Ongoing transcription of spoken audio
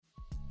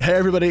Hey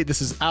everybody,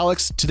 this is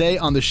Alex. Today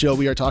on the show,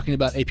 we are talking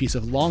about a piece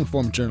of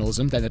long-form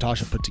journalism that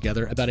Natasha put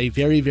together about a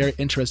very, very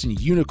interesting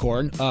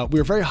unicorn. We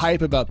were very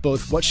hype about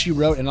both what she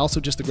wrote and also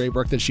just the great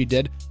work that she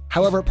did.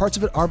 However, parts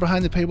of it are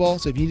behind the paywall,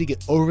 so if you need to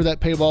get over that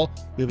paywall,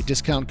 we have a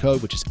discount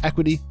code, which is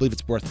equity. I believe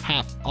it's worth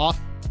half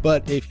off.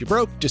 But if you're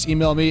broke, just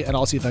email me and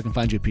I'll see if I can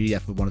find you a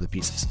PDF of one of the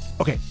pieces.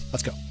 Okay,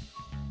 let's go.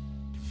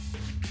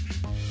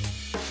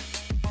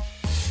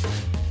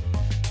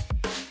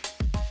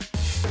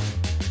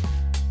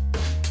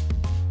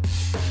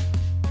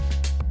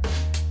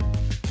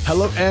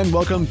 Hello and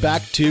welcome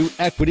back to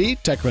Equity,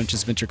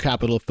 TechCrunch's venture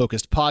capital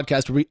focused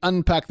podcast where we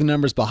unpack the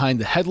numbers behind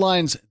the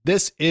headlines.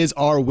 This is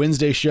our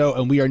Wednesday show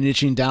and we are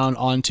niching down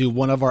onto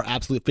one of our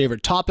absolute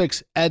favorite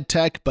topics,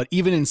 EdTech. But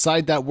even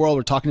inside that world,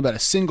 we're talking about a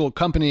single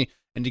company.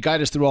 And to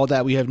guide us through all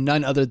that, we have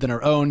none other than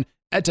our own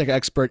EdTech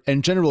expert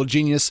and general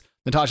genius,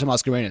 Natasha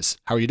Mascarenhas.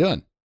 How are you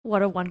doing?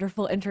 What a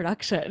wonderful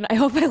introduction. I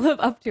hope I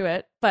live up to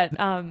it. But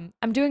I'm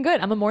doing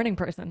good. I'm a morning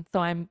person, so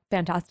I'm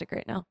fantastic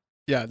right now.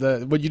 Yeah,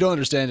 what you don't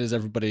understand is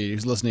everybody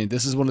who's listening,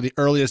 this is one of the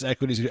earliest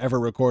equities we've ever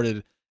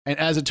recorded. And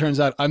as it turns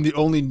out, I'm the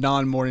only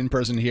non-morning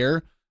person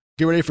here.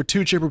 Get ready for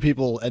two chipper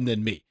people and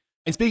then me.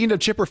 And speaking of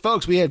chipper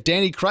folks, we have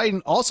Danny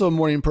Crichton, also a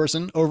morning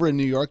person over in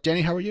New York.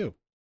 Danny, how are you?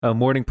 A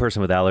morning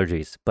person with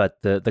allergies,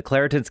 but the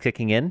Claritin's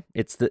kicking in.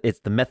 It's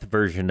the meth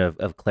version of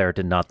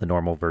Claritin, not the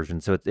normal version.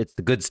 So it's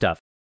the good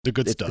stuff. The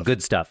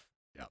good stuff.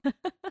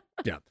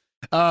 Yeah.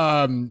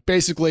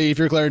 Basically, if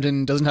your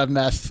Claritin doesn't have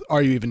meth,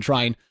 are you even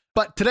trying?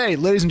 But today,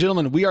 ladies and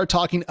gentlemen, we are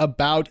talking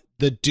about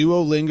the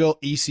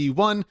Duolingo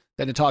EC1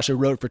 that Natasha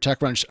wrote for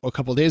TechCrunch a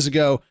couple of days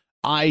ago.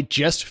 I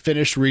just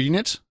finished reading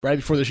it right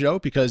before the show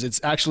because it's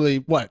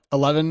actually,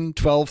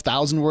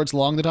 12,000 words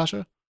long,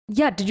 Natasha?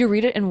 Yeah, did you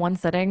read it in one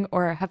sitting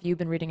or have you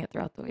been reading it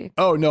throughout the week?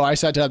 Oh, no, I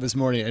sat down this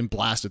morning and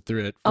blasted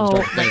through it. Oh,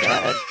 my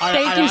God.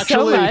 Thank you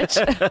so much.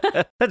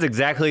 That's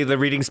exactly the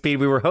reading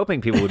speed we were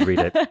hoping people would read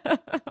it.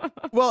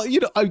 Well,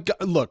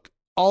 look,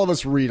 all of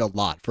us read a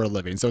lot for a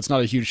living, so it's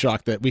not a huge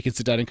shock that we can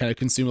sit down and kind of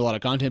consume a lot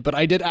of content. But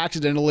I did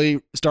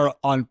accidentally start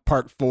on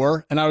part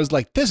 4, and I was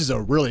like, this is a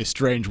really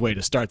strange way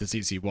to start the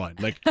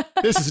EC1. Like,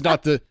 this is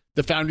not the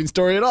founding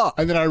story at all.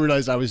 And then I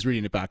realized I was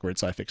reading it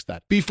backwards, so I fixed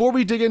that. Before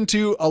we dig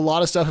into a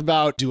lot of stuff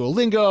about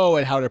Duolingo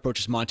and how it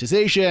approaches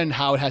monetization,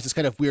 how it has this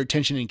kind of weird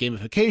tension in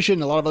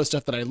gamification, a lot of other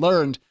stuff that I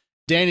learned,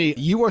 Danny,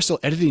 you are still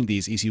editing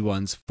these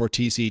EC1s for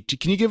TC.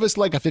 Can you give us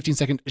like a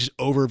 15-second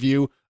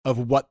overview of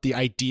what the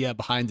idea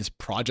behind this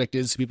project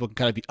is so people can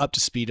kind of be up to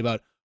speed about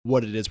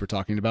what it is we're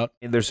talking about?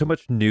 And there's so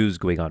much news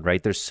going on,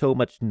 right? There's so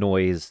much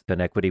noise in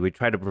equity. We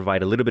try to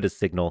provide a little bit of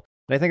signal.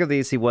 And I think of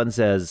the EC1s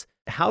as,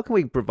 how can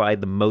we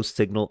provide the most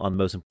signal on the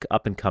most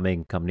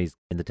up-and-coming companies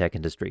in the tech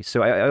industry?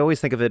 So I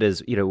always think of it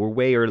as, we're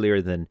way earlier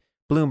than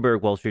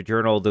Bloomberg, Wall Street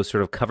Journal, those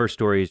sort of cover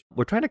stories.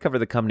 We're trying to cover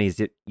the companies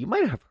that you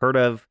might have heard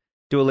of.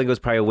 Duolingo is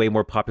probably a way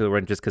more popular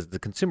one just because it's a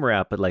consumer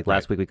app. But like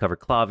last week, we covered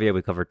Klaviyo,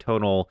 we covered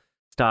Tonal,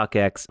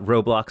 StockX,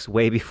 Roblox,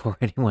 way before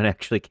anyone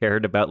actually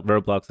cared about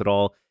Roblox at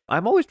all.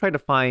 I'm always trying to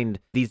find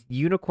these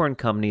unicorn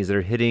companies that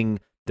are hitting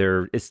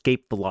their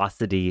escape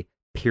velocity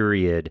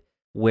period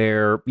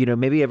where,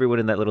 maybe everyone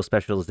in that little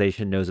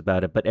specialization knows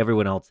about it, but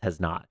everyone else has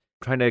not.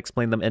 Trying to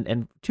explain them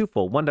and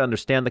twofold. One, to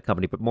understand the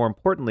company, but more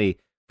importantly,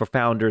 for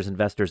founders,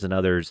 investors, and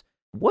others,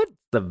 what's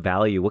the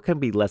value? What can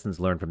be lessons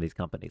learned from these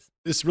companies?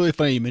 It's really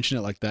funny you mention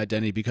it like that,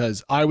 Denny,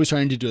 because I was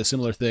trying to do a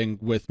similar thing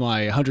with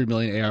my 100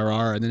 million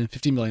ARR and then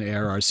 50 million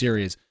ARR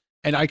series.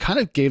 And I kind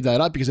of gave that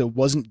up because it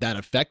wasn't that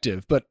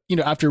effective. But,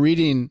 after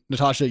reading,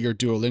 Natasha, your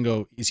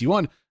Duolingo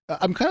EC1,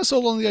 I'm kind of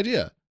sold on the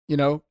idea.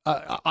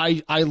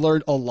 I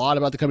learned a lot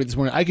about the company this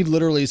morning. I could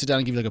literally sit down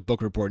and give you like a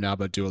book report now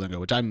about Duolingo,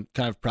 which I'm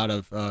kind of proud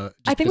of.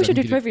 I think we should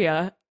do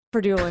trivia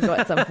for Duolingo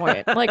at some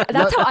point. Like,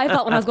 that's how I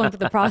felt when I was going through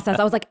the process.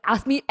 I was like,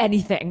 ask me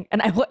anything and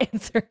I will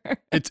answer.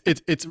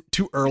 It's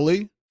too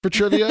early for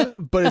trivia,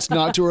 but it's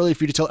not too early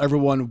for you to tell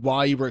everyone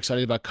why you were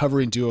excited about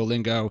covering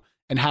Duolingo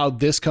and how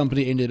this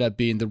company ended up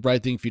being the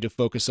right thing for you to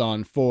focus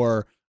on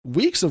for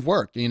weeks of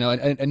work,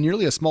 and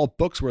nearly a small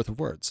book's worth of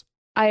words.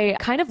 I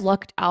kind of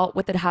lucked out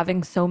with it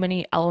having so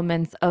many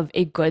elements of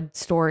a good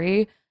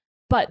story.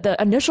 But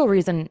the initial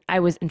reason I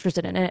was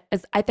interested in it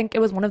is I think it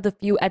was one of the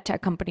few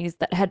edtech companies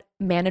that had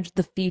managed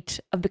the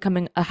feat of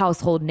becoming a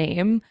household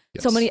name.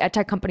 Yes. So many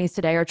edtech companies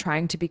today are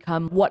trying to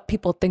become what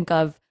people think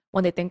of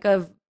when they think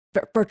of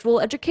virtual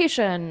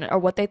education or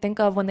what they think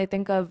of when they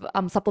think of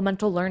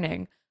supplemental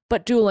learning.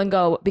 But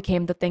Duolingo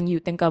became the thing you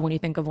think of when you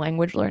think of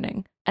language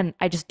learning. And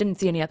I just didn't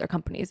see any other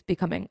companies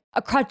becoming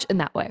a crutch in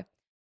that way.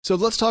 So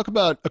let's talk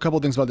about a couple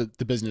of things about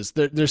the business.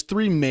 There's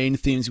 3 main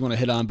themes you want to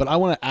hit on, but I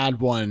want to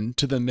add one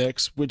to the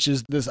mix, which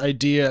is this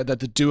idea that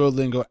the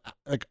Duolingo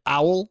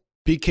owl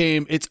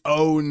became its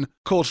own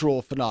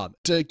cultural phenomenon.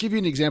 To give you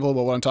an example of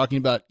what I'm talking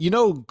about,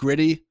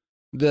 Gritty,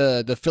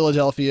 the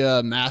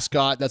Philadelphia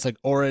mascot that's like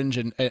orange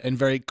and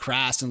very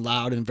crass and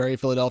loud and very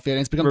Philadelphia,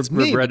 and it's become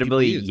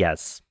regrettably,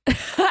 yes.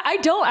 I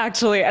don't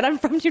actually, and I'm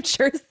from New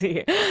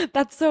Jersey.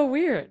 That's so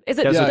weird. Is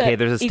it? That's okay.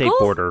 There's a state Eagles?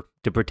 border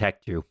to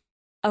protect you.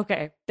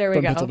 Okay, there we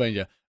from go.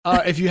 Pennsylvania.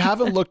 If you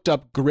haven't looked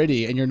up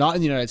Gritty and you're not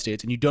in the United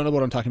States and you don't know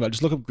what I'm talking about,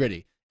 just look up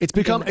Gritty.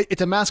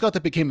 It's a mascot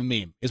that became a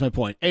meme, is my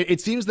point.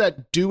 It seems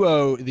that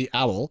Duo the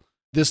owl,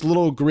 this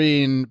little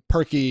green,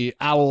 perky,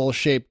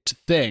 owl-shaped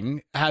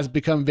thing, has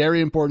become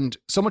very important,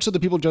 so much so that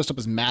people dressed up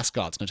as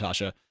mascots,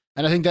 Natasha.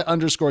 And I think that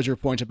underscores your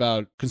point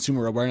about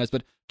consumer awareness.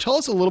 But tell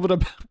us a little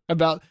bit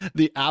about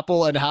the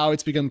apple and how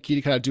it's become key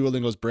to kind of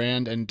Duolingo's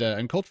brand and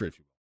culture, if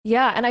you will.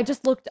 Yeah, and I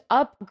just looked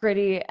up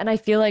Gritty, and I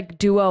feel like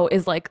Duo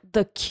is like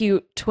the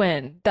cute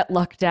twin that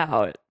lucked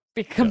out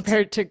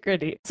compared to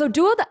Gritty. So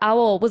Duo the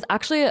Owl was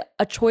actually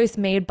a choice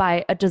made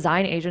by a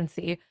design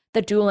agency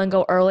that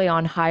Duolingo early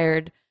on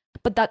hired,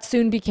 but that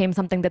soon became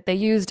something that they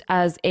used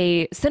as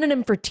a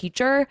synonym for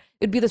teacher.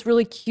 It would be this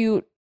really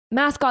cute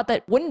mascot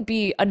that wouldn't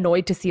be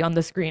annoyed to see on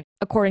the screen.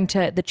 According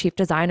to the chief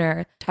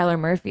designer, Tyler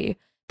Murphy,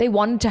 they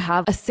wanted to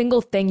have a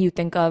single thing you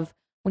think of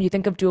when you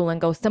think of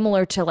Duolingo,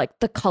 similar to like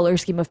the color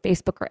scheme of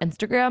Facebook or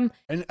Instagram.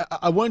 And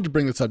I wanted to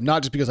bring this up,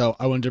 not just because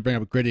I wanted to bring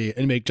up Gritty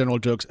and make general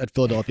jokes at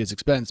Philadelphia's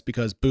expense,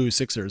 because boo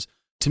Sixers.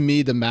 To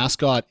me, the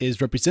mascot is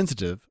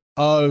representative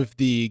of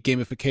the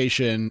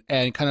gamification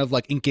and kind of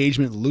like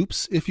engagement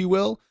loops, if you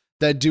will,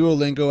 that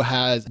Duolingo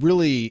has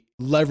really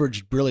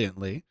leveraged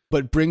brilliantly,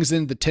 but brings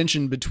in the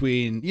tension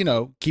between,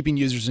 keeping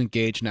users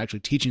engaged and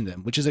actually teaching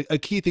them, which is a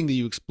key thing that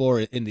you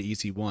explore in the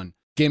EC1.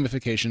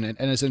 Gamification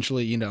and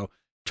essentially,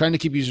 trying to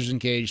keep users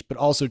engaged, but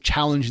also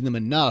challenging them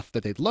enough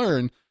that they'd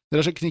learn.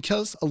 Natasha, can you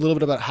tell us a little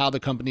bit about how the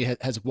company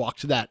has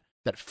walked that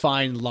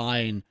fine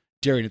line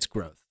during its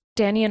growth?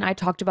 Danny and I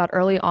talked about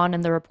early on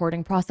in the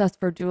reporting process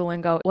for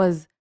Duolingo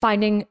was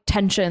finding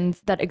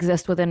tensions that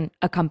exist within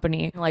a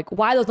company, like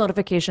why those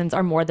notifications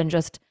are more than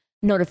just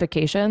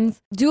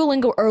notifications.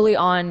 Duolingo early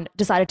on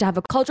decided to have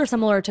a culture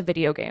similar to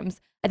video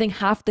games. I think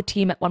half the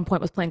team at one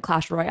point was playing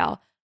Clash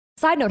Royale.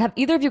 Side note, have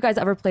either of you guys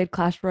ever played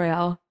Clash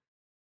Royale?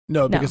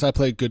 No, because I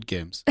play good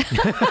games.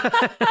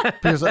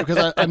 because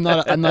I'm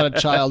not a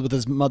child with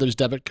his mother's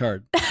debit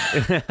card.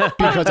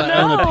 Because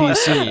I own a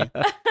PC.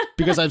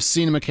 Because I've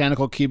seen a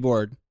mechanical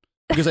keyboard.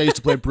 Because I used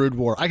to play Brood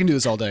War. I can do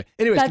this all day.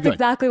 Anyways, that's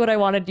exactly what I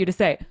wanted you to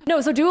say.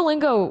 No, so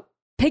Duolingo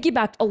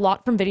piggybacked a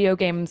lot from video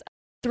games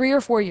 3 or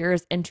 4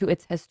 years into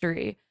its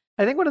history.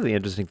 I think one of the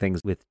interesting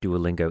things with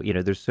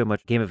Duolingo, there's so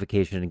much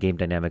gamification and game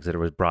dynamics that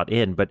was brought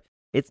in, but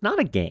it's not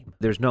a game.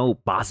 There's no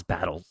boss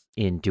battles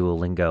in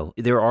Duolingo.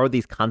 There are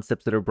these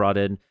concepts that are brought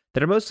in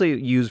that are mostly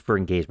used for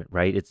engagement,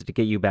 right? It's to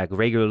get you back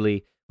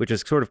regularly, which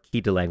is sort of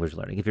key to language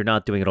learning. If you're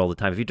not doing it all the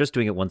time, if you're just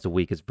doing it once a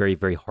week, it's very,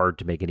 very hard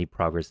to make any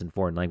progress in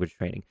foreign language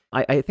training.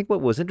 I think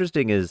what was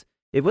interesting is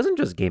it wasn't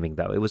just gaming,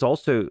 though. It was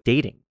also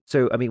dating.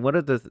 So, one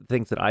of the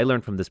things that I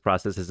learned from this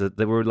process is that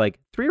there were like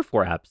 3 or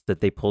 4 apps that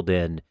they pulled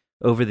in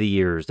over the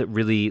years that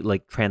really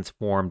like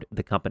transformed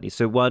the company.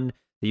 So one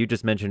that you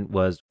just mentioned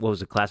was, what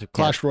was it?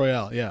 Clash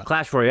Royale, yeah.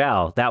 Clash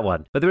Royale, that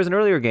one. But there was an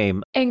earlier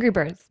game. Angry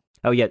Birds.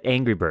 Oh, yeah,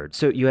 Angry Birds.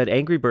 So you had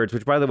Angry Birds,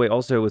 which, by the way,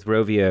 also with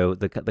Rovio,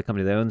 the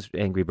company that owns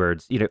Angry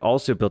Birds,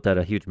 also built out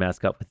a huge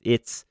mascot with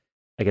its,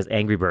 I guess,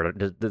 Angry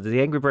Bird. Does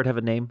the Angry Bird have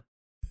a name?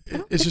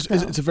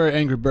 It's a very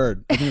angry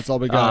bird. I think that's all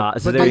we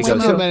got. So but they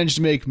somehow managed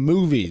to make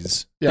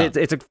movies. Yeah.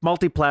 It's a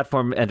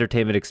multi-platform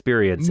entertainment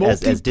experience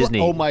as Disney.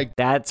 Oh my!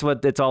 That's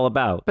what it's all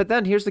about. But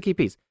then here's the key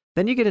piece.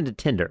 Then you get into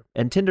Tinder,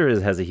 and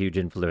Tinder has a huge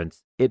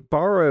influence. It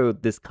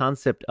borrowed this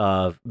concept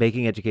of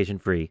making education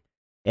free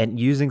and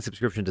using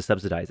subscription to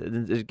subsidize it.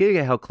 And getting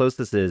at how close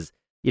this is,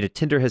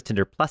 Tinder has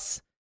Tinder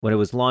Plus. When it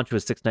was launched, it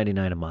was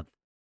 $6.99 a month.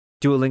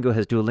 Duolingo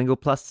has Duolingo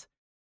Plus,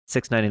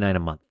 $6.99 a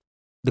month.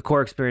 The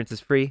core experience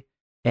is free.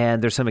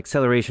 And there's some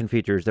acceleration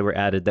features that were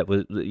added that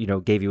was,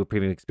 gave you a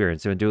premium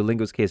experience. So in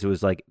Duolingo's case, it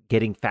was like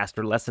getting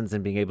faster lessons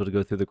and being able to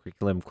go through the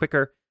curriculum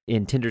quicker.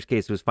 In Tinder's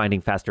case, it was finding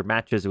faster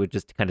matches. It would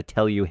just kind of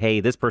tell you, hey,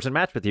 this person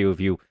matched with you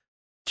if you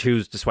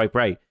choose to swipe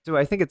right. So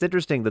I think it's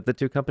interesting that the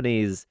two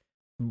companies,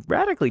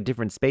 radically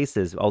different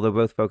spaces, although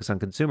both focus on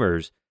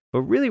consumers,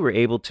 but really were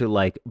able to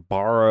like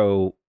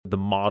borrow the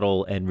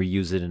model and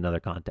reuse it in another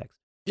context.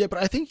 Yeah,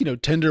 but I think,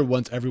 Tinder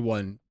wants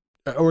everyone,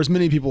 or as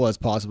many people as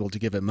possible, to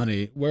give it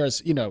money.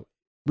 Whereas,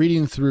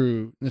 reading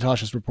through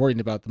Natasha's reporting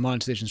about the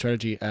monetization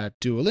strategy at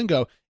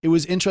Duolingo, it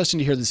was interesting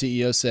to hear the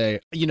CEO say,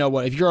 you know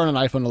what, if you're on an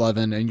iPhone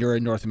 11 and you're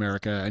in North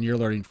America and you're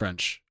learning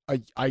French,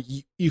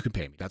 you can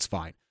pay me, that's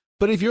fine.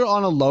 But if you're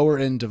on a lower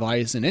end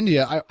device in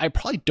India, I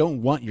probably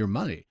don't want your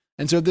money.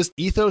 And so this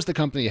ethos the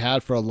company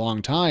had for a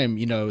long time,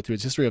 through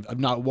its history of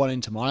not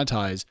wanting to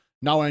monetize,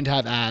 not wanting to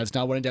have ads,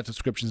 not wanting to have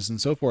subscriptions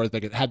and so forth,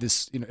 like it had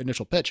this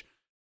initial pitch.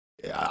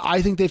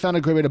 I think they found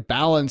a great way to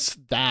balance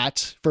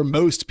that for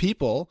most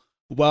people,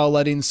 while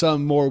letting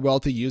some more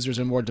wealthy users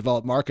in more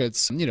developed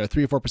markets, 3 or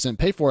 4%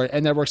 pay for it.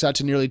 And that works out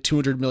to nearly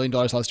 $200 million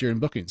last year in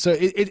bookings. So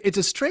it's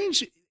a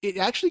strange, it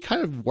actually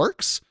kind of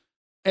works.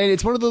 And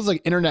it's one of those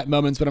like internet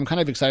moments, but I'm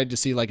kind of excited to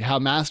see like how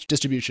mass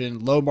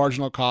distribution, low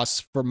marginal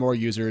costs for more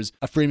users,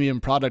 a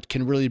freemium product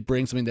can really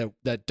bring something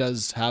that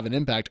does have an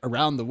impact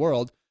around the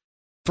world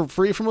for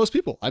free for most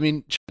people. I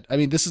mean,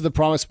 this is the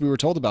promise we were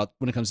told about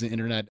when it comes to the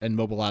internet and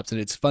mobile apps. And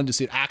it's fun to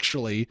see it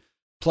actually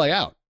play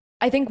out.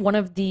 I think one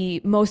of the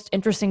most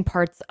interesting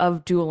parts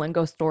of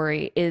Duolingo's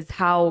story is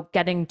how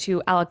getting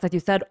to, Alex, like you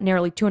said,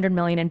 nearly 200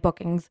 million in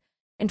bookings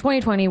in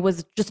 2020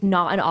 was just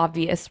not an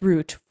obvious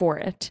route for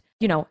it.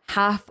 You know,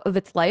 half of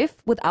its life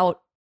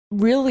without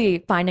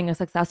really finding a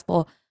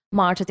successful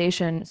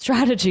monetization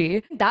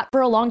strategy. That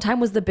for a long time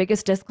was the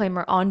biggest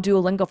disclaimer on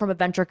Duolingo from a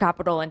venture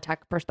capital and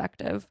tech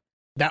perspective.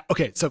 Now,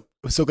 okay, so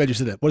I'm so glad you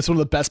said that. What's one of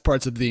the best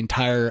parts of the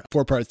entire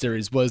 4-part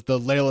series was the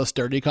Layla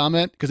Sturdy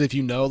comment. Because if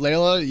you know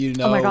Layla, you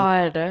know Oh my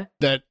God.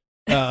 that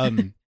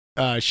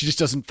she just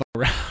doesn't fuck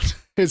around,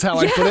 is how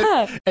I put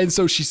it. And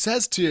so she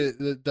says to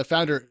the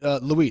founder,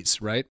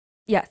 Luis, right?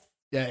 Yes.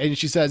 Yeah, and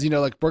she says, you know,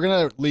 like, we're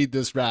going to lead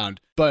this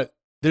round, but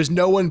there's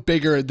no one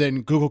bigger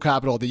than Google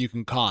Capital that you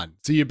can con.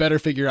 So you better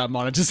figure out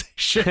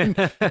monetization.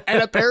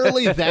 And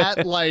apparently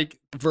that, like,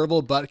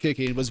 verbal butt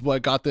kicking was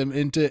what got them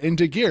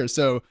into gear.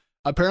 So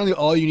apparently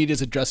all you need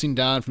is a dressing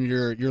down from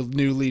your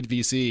new lead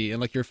VC and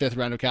like your 5th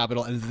round of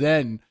capital, and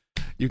then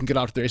you can get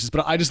off to the races.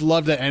 But I just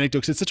love that anecdote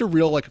because it's such a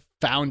real, like,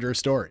 founder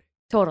story.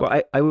 Totally.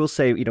 Well, I will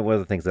say, you know, one of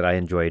the things that I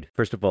enjoyed,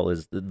 first of all,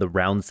 is the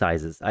round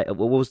sizes. What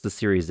was the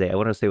Series A? I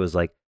want to say it was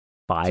like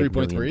 5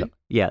 million.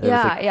 Yeah,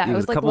 It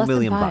was a couple less than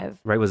million 5. bucks,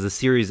 right? It was the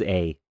Series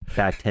A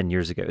back 10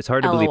 years ago. It's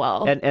hard to believe.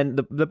 And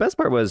the best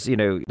part was, you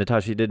know,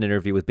 Natasha did an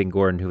interview with Bing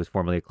Gordon, who was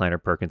formerly at Kleiner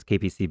Perkins,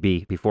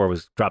 KPCB, before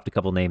was dropped a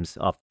couple names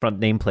off front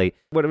nameplate.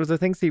 What was the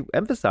things he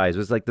emphasized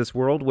was like this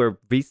world where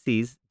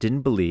VCs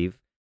didn't believe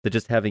that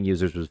just having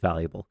users was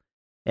valuable.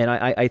 And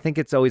I think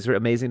it's always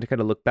amazing to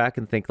kind of look back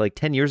and think like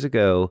 10 years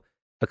ago,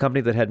 a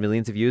company that had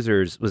millions of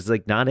users was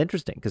like not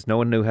interesting because no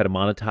one knew how to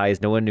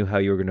monetize. No one knew how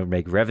you were going to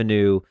make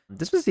revenue.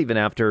 This was even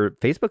after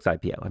Facebook's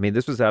IPO. I mean,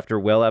 this was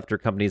well after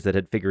companies that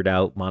had figured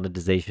out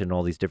monetization,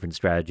 all these different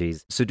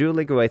strategies. So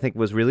Duolingo, I think,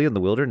 was really in the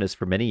wilderness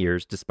for many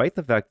years, despite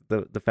the fact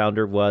that the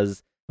founder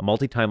was a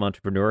multi-time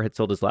entrepreneur, had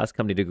sold his last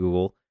company to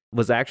Google,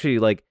 was actually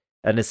like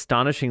an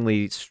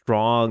astonishingly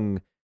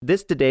strong,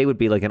 this today would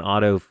be like an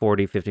auto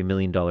 $40-50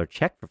 million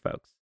check for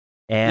folks.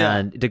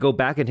 And to go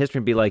back in history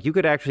and be like, you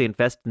could actually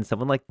invest in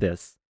someone like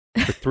this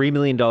for $3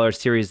 million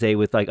Series A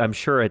with, like, I'm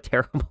sure a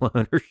terrible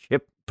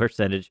ownership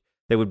percentage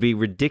that would be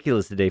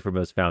ridiculous today for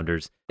most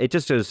founders. It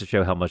just goes to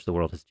show how much the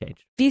world has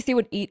changed. VC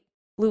would eat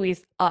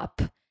Luis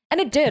up. And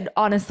it did,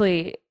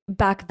 honestly,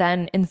 back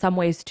then in some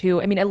ways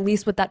too. I mean, at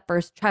least with that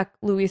first check,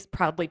 Luis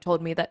proudly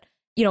told me that,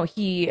 you know,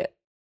 he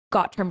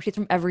got term sheets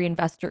from every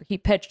investor he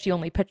pitched. He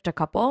only pitched a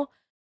couple.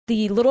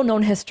 The little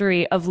known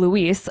history of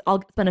Luis,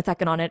 I'll spend a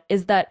second on it,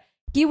 is that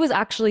he was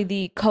actually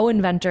the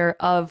co-inventor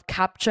of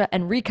CAPTCHA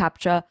and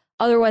reCAPTCHA,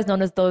 otherwise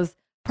known as those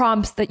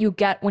prompts that you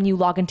get when you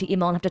log into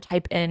email and have to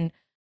type in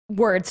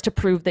words to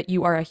prove that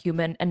you are a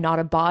human and not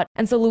a bot.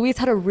 And so Luis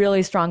had a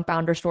really strong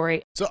founder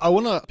story. So I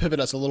want to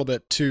pivot us a little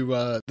bit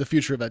to the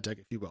future of EdTech,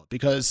 if you will,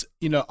 because,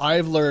 you know,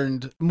 I've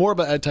learned more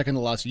about EdTech in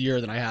the last year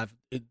than I have,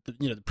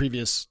 the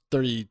previous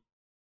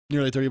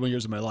nearly 31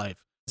 years of my life.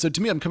 So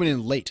to me, I'm coming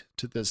in late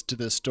to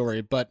this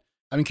story, but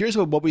I'm curious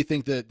about what we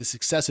think that the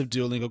success of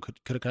Duolingo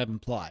could kind of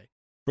imply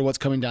for what's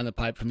coming down the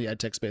pipe from the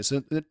EdTech space.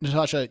 So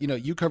Natasha, you know,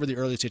 you cover the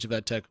early stage of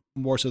EdTech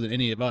more so than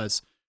any of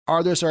us.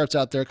 Are there startups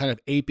out there kind of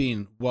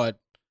aping what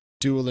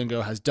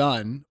Duolingo has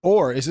done,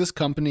 or is this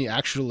company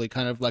actually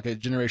kind of like a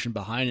generation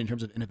behind in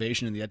terms of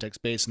innovation in the EdTech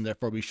space, and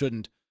therefore we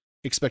shouldn't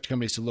expect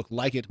companies to look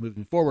like it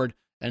moving forward,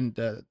 and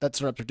that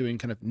startups are doing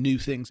kind of new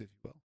things, if you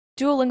will?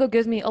 Duolingo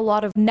gives me a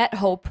lot of net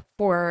hope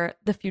for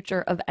the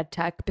future of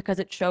EdTech because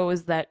it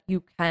shows that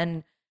you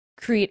can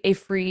create a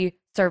free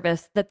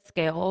service that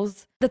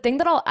scales. The thing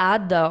that I'll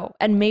add, though,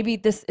 and maybe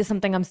this is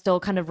something I'm still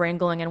kind of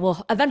wrangling and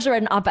we'll eventually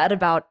write an op-ed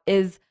about,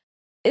 is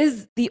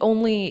the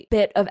only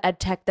bit of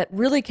EdTech that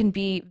really can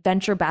be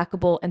venture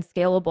backable and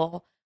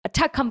scalable a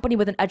tech company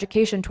with an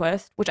education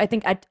twist, which I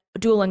think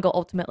Duolingo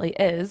ultimately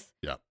is,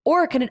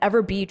 or can it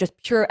ever be just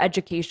pure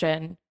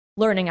education,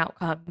 learning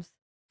outcomes?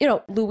 You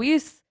know,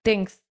 Luis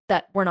thinks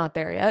that we're not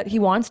there yet. He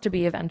wants to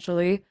be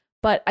eventually,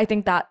 but I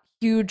think that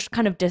huge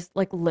kind of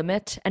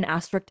limit and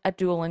asterisk at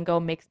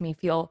Duolingo makes me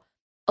feel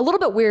a little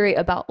bit weary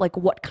about like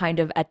what kind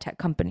of edtech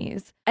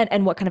companies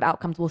and what kind of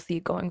outcomes we'll see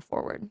going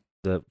forward.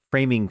 The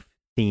framing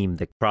theme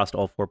that crossed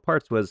all 4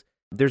 parts was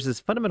there's this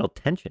fundamental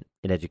tension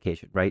in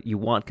education, right? You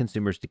want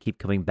consumers to keep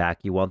coming back.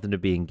 You want them to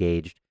be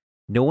engaged.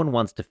 No one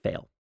wants to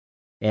fail.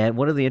 And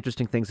one of the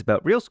interesting things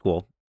about Real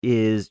School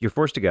is you're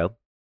forced to go.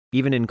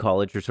 Even in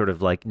college, you're sort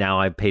of like, now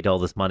I paid all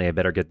this money, I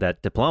better get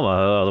that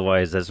diploma.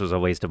 Otherwise, this was a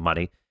waste of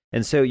money.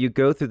 And so you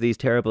go through these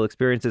terrible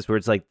experiences where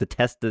it's like the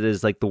test that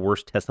is like the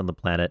worst test on the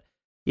planet.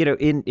 You know,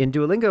 in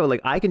Duolingo, like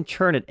I can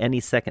churn at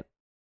any second,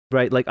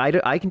 right? Like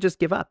I can just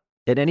give up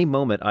at any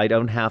moment. I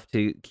don't have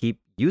to keep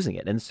using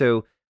it. And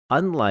so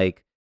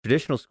unlike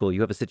traditional school,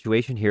 you have a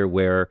situation here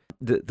where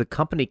the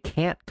company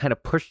can't kind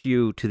of push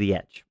you to the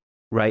edge,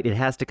 right? It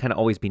has to kind of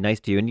always be nice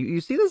to you. And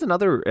you see this in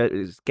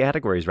other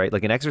categories, right?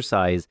 Like in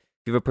exercise,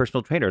 if you have a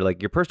personal trainer,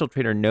 like your personal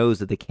trainer knows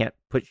that they can't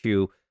push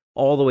you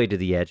all the way to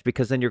the edge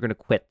because then you're going to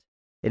quit.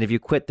 And if you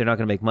quit, they're not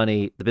going to make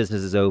money. The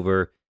business is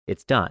over.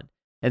 It's done.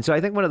 And so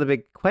I think one of the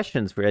big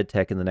questions for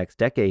EdTech in the next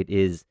decade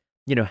is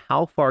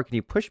how far can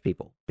you push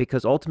people?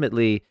 Because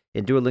ultimately,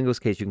 in Duolingo's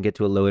case, you can get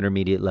to a low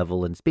intermediate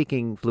level in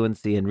speaking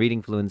fluency and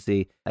reading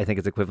fluency. I think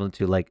it's equivalent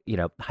to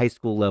high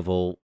school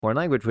level foreign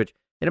language, which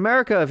in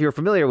America, if you're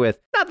familiar with,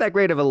 not that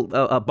great of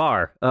a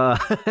bar. In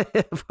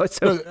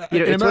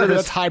America,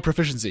 that's high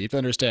proficiency, if you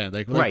understand.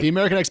 Right. The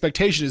American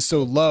expectation is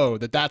so low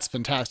that's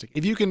fantastic.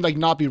 If you can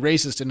not be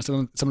racist in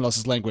someone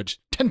else's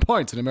language, 10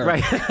 points in America.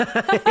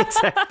 Right.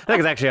 Exactly. I think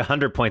it's actually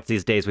 100 points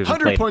these days.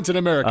 100 points in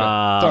America.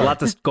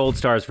 Lots of gold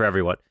stars for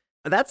everyone.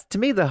 That's, to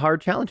me, the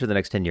hard challenge for the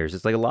next 10 years.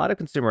 It's a lot of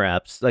consumer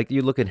apps.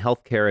 You look at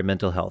healthcare and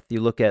mental health.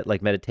 You look at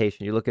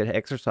meditation. You look at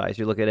exercise.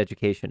 You look at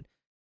education.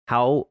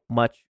 How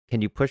much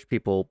can you push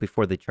people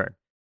before they churn?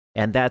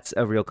 And that's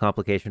a real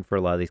complication for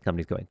a lot of these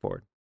companies going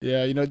forward.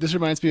 Yeah, this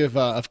reminds me of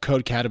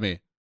Codecademy,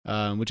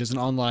 which is an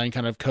online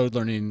kind of code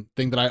learning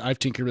thing that I've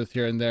tinkered with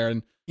here and there.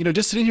 And,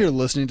 just sitting here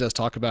listening to us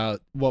talk about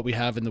what we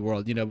have in the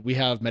world, we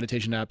have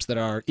meditation apps that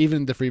are,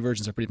 even the free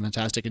versions are pretty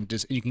fantastic. And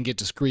you can get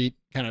discrete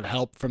kind of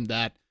help from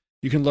that.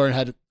 You can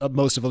learn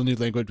most of a new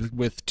language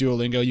with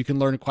Duolingo. You can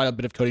learn quite a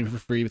bit of coding for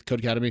free with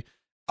Codecademy.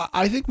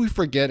 I think we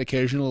forget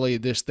occasionally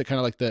the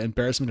kind of the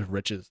embarrassment of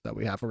riches that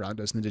we have around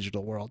us in the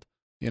digital world.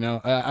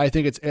 I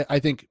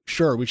think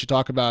sure, we should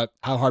talk about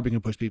how hard we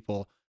can push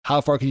people. How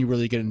far can you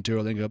really get into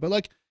Duolingo?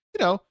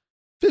 But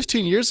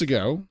 15 years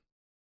ago,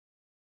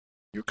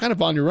 you're kind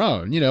of on your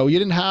own. You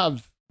didn't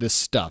have this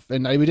stuff,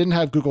 and we didn't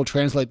have Google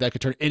Translate that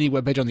could turn any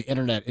web page on the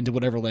internet into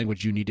whatever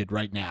language you needed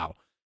right now.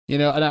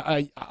 And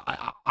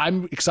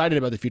I'm excited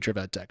about the future of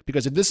EdTech,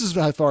 because if this is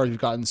how far we've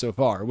gotten so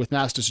far with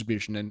mass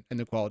distribution and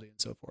the quality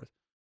and so forth,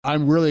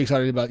 I'm really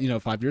excited about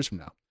 5 years from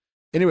now.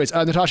 Anyways,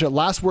 Natasha,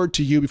 last word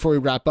to you before we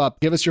wrap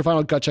up. Give us your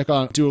final gut check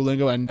on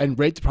Duolingo and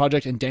rate the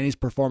project and Danny's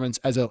performance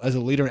as a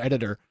leader and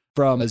editor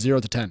from a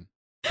 0 to 10.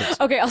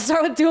 Please. Okay, I'll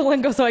start with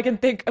Duolingo so I can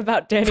think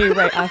about Danny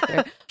right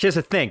after. She has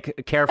to think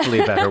carefully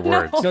about her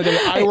words. No, Danny,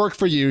 I work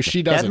for you.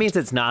 She doesn't. That means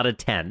it's not a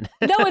 10.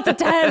 No, it's a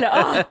 10.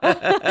 Oh.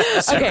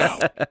 Okay.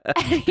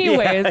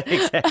 Anyways. Yeah,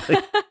 exactly.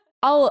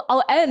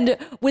 I'll end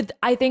with,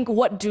 I think,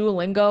 what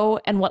Duolingo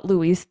and what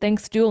Luis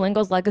thinks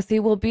Duolingo's legacy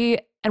will be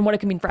and what it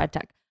can mean for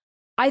EdTech.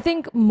 I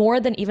think more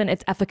than even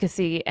its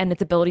efficacy and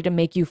its ability to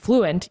make you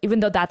fluent,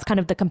 even though that's kind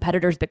of the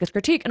competitor's biggest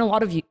critique and a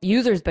lot of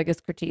users'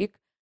 biggest critique,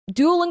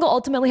 Duolingo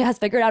ultimately has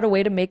figured out a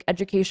way to make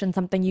education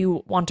something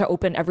you want to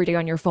open every day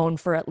on your phone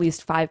for at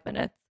least 5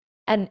 minutes.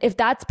 And if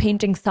that's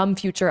painting some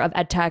future of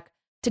EdTech,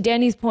 to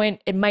Danny's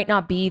point, it might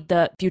not be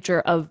the future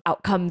of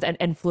outcomes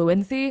and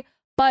fluency,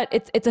 but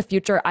it's a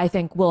future I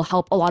think will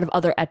help a lot of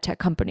other EdTech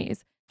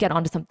companies get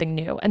onto something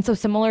new. And so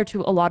similar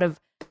to a lot of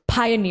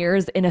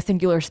pioneers in a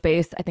singular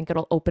space, I think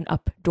it'll open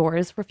up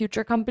doors for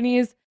future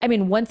companies. I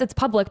mean, once it's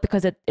public,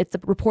 because it's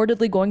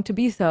reportedly going to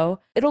be so,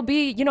 it'll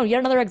be, yet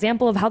another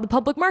example of how the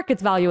public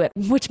markets value it,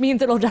 which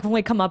means it'll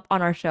definitely come up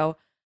on our show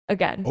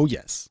again. Oh,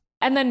 yes.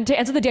 And then to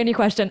answer the Danny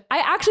question, I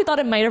actually thought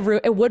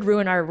it would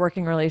ruin our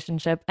working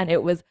relationship. And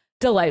it was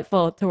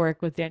delightful to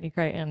work with Danny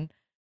Crichton,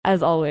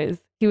 as always.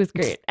 He was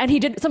great. And he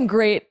did some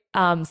great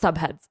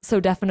subheads.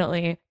 So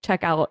definitely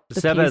check out the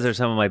subheads are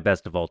some of my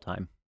best of all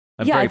time.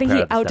 I think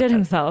he outdid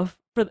himself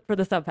for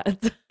the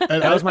subheads.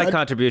 That was my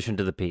contribution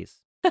to the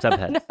piece.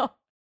 Subheads. No.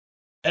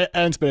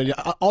 And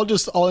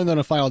I'll end on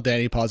a final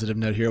Danny positive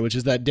note here, which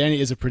is that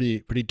Danny is a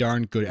pretty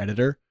darn good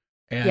editor.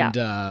 And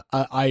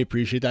I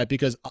appreciate that,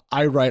 because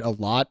I write a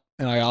lot,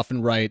 and I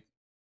often write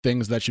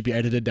things that should be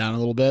edited down a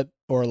little bit,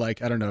 or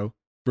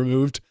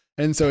removed.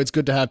 And so it's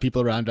good to have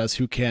people around us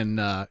who can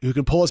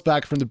pull us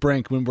back from the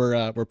brink when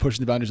we're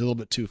pushing the boundaries a little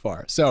bit too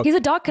far. So he's a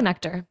dog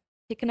connector.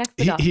 He connects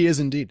the dots. He is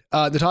indeed.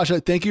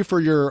 Natasha, thank you for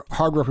your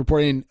hard work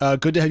reporting.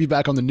 Good to have you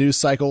back on the news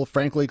cycle,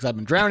 frankly, because I've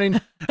been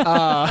drowning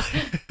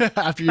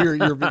after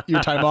your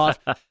time off.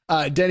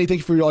 Danny, thank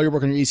you for all your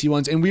work on your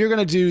EC1s. And we are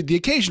going to do the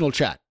occasional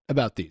chat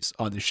about these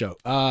on the show.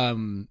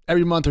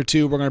 Every month or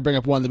two, we're going to bring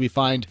up one that we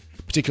find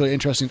particularly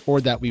interesting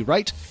or that we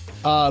write.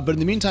 But in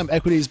the meantime,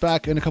 Equity is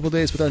back in a couple of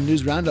days with our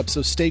news roundup.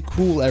 So stay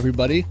cool,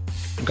 everybody.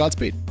 And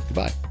Godspeed.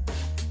 Goodbye.